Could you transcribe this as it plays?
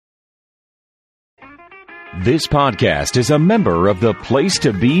This podcast is a member of the Place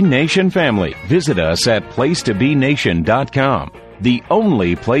to Be Nation family. Visit us at placetobenation.com, the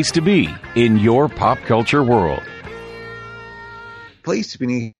only place to be in your pop culture world. Place to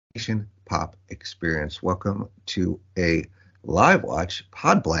Be Nation Pop Experience. Welcome to a live watch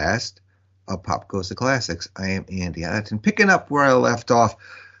pod blast of Pop Goes the Classics. I am Andy Atherton, picking up where I left off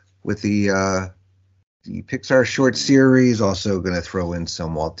with the Pixar short series. Also going to throw in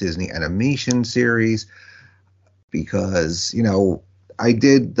some Walt Disney animation series, because, you know, I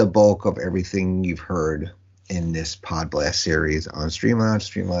did the bulk of everything you've heard in this Pod Blast series on Stream Lounge.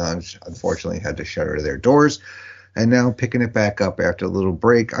 Stream Lounge, unfortunately, had to shutter their doors. And now picking it back up after a little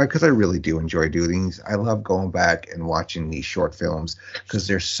break, because I really do enjoy doing these. I love going back and watching these short films because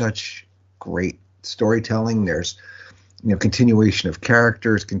there's such great storytelling. There's, you know, continuation of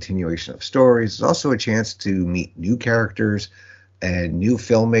characters, continuation of stories. There's also a chance to meet new characters and new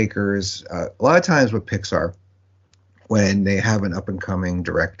filmmakers. A lot of times with Pixar, when they have an up-and-coming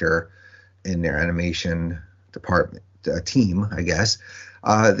director in their animation department, team, I guess,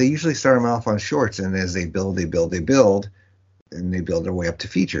 they usually start them off on shorts, and as they build, and they build their way up to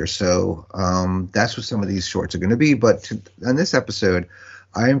features. So that's what some of these shorts are going to be. But on this episode,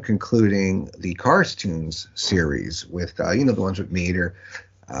 I am concluding the Cars Tunes series with, the ones with Mater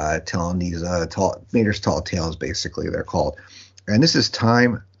telling these Mater's Tall Tales, basically, they're called. And this is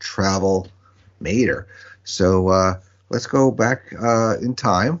Time Travel Mater. So let's go back in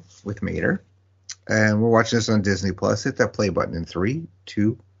time with Mater. And we're watching this on Disney Plus. Hit that play button in 3,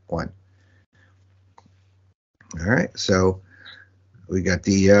 2, 1. All right, so we got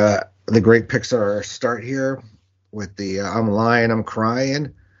the great Pixar start here with the I'm lying, I'm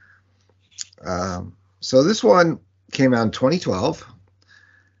crying. So this one came out in 2012,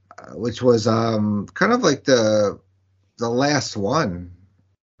 which was kind of like the last one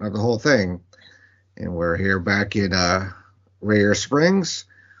of the whole thing. And we're here back in Rare Springs.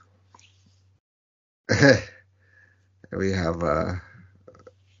 We have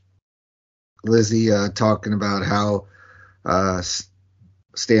Lizzie talking about how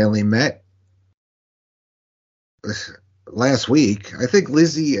Stanley met last week. I think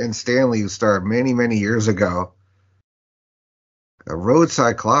Lizzie and Stanley started many, many years ago. A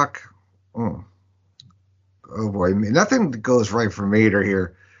roadside clock. Oh boy, nothing goes right for Mater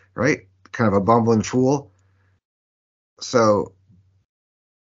here, right? Kind of a bumbling fool. So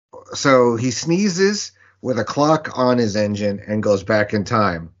he sneezes with a clock on his engine and goes back in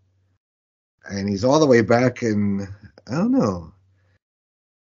time. And he's all the way back in, I don't know.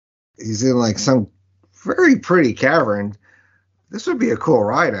 He's in like some very pretty cavern. This would be a cool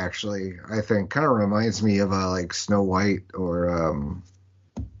ride, actually, I think. Kind of reminds me of like Snow White or,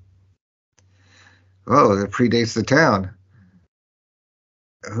 it predates the town.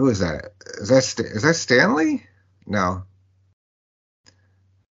 Who is that? Is that Stanley? No.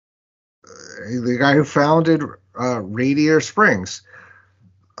 The guy who founded Radiator Springs.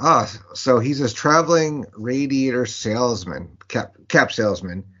 So he's a traveling radiator salesman, cap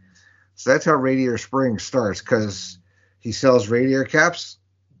salesman. So that's how Radiator Springs starts, because he sells radiator caps,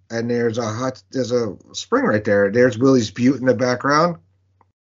 and there's a spring right there. There's Willie's Butte in the background.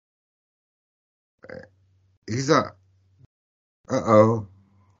 He's Uh-oh.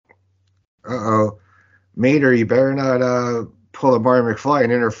 Mater, you better not pull a Barney McFly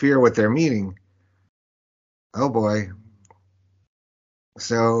and interfere with their meeting. Oh boy.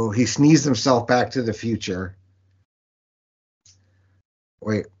 So he sneezed himself back to the future.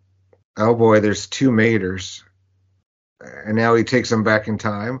 Wait. Oh boy, there's two Maters. And now he takes them back in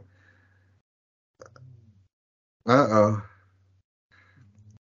time. Uh-oh.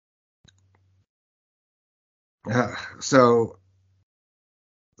 So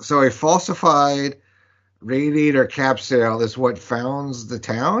a falsified radiator cap sale is what founds the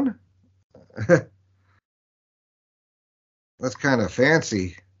town? That's kind of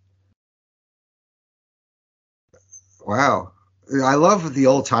fancy. Wow. I love the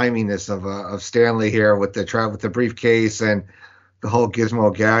old timiness of Stanley here with the briefcase and the whole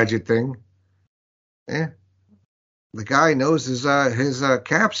Gizmo gadget thing. Yeah. The guy knows his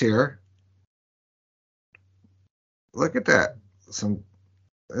caps here. Look at that.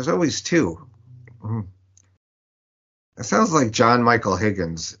 There's always two. That sounds like John Michael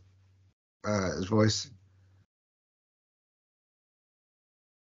Higgins, his voice.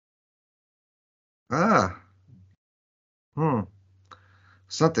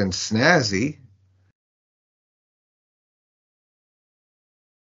 Something snazzy.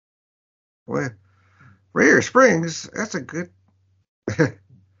 Well, Rare Springs, that's a good.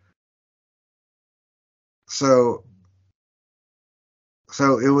 So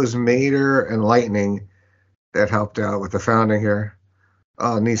it was Mater and Lightning that helped out with the founding here.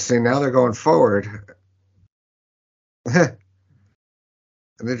 Oh, neat. See, now they're going forward. And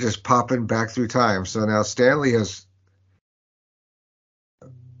they're just popping back through time. So now Stanley has.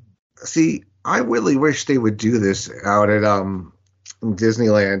 See, I really wish they would do this out at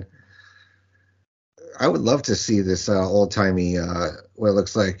Disneyland. I would love to see this old timey. What it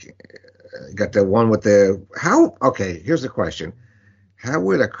looks like. Got the one with the how? Okay, here's the question: how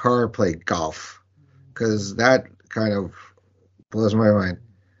would a car play golf? Because that kind of blows my mind.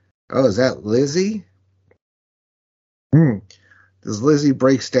 Oh, is that Lizzie? This Lizzie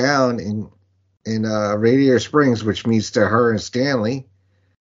breaks down in Radiator Springs, which means to her and Stanley.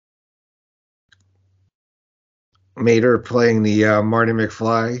 Mater playing the Marty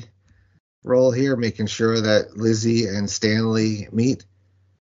McFly role here, making sure that Lizzie and Stanley meet.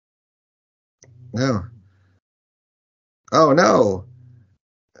 No. Oh, no.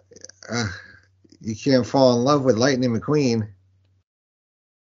 You can't fall in love with Lightning McQueen.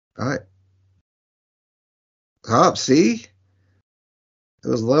 All right. Up, see? It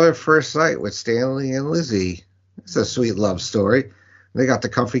was love at first sight with Stanley and Lizzie. It's a sweet love story. They got the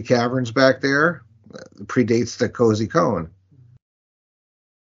comfy caverns back there. It predates the Cozy Cone.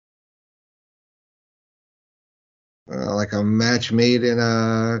 Like a match made in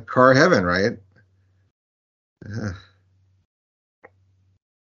car heaven, right?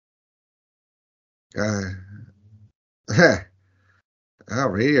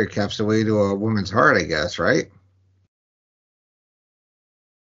 Radiator caps the way to a woman's heart, I guess, right?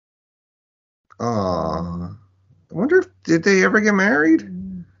 Oh, I wonder if did they ever get married?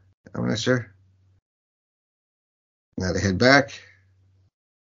 I'm not sure. Now they head back.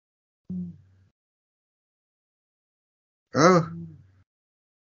 Oh,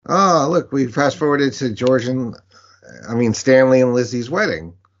 look, we fast forwarded to Stanley and Lizzie's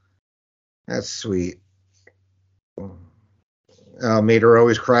wedding. That's sweet. Mater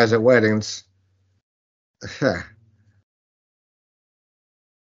always cries at weddings. There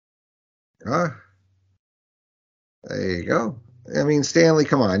you go. Stanley,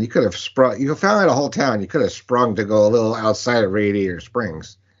 come on. You could have sprung. You found out a whole town. You could have sprung to go a little outside of Radiator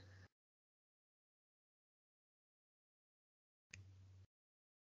Springs.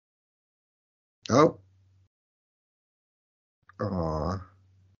 Oh. Aw.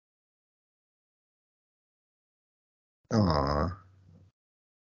 Aw.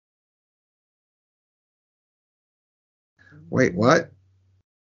 Wait, what?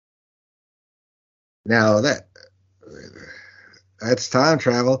 Now that's time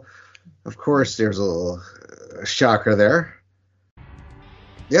travel. Of course, there's a little shocker there.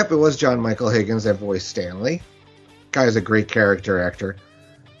 Yep, it was John Michael Higgins that voiced Stanley. Guy's a great character actor.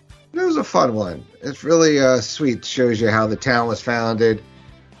 It was a fun one. It's really sweet. Shows you how the town was founded.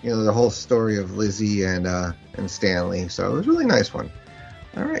 The whole story of Lizzie and Stanley. So it was a really nice one.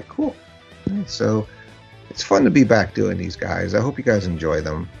 All right, cool. All right, so it's fun to be back doing these guys. I hope you guys enjoy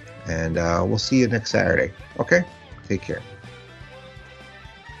them. And we'll see you next Saturday. Okay? Take care.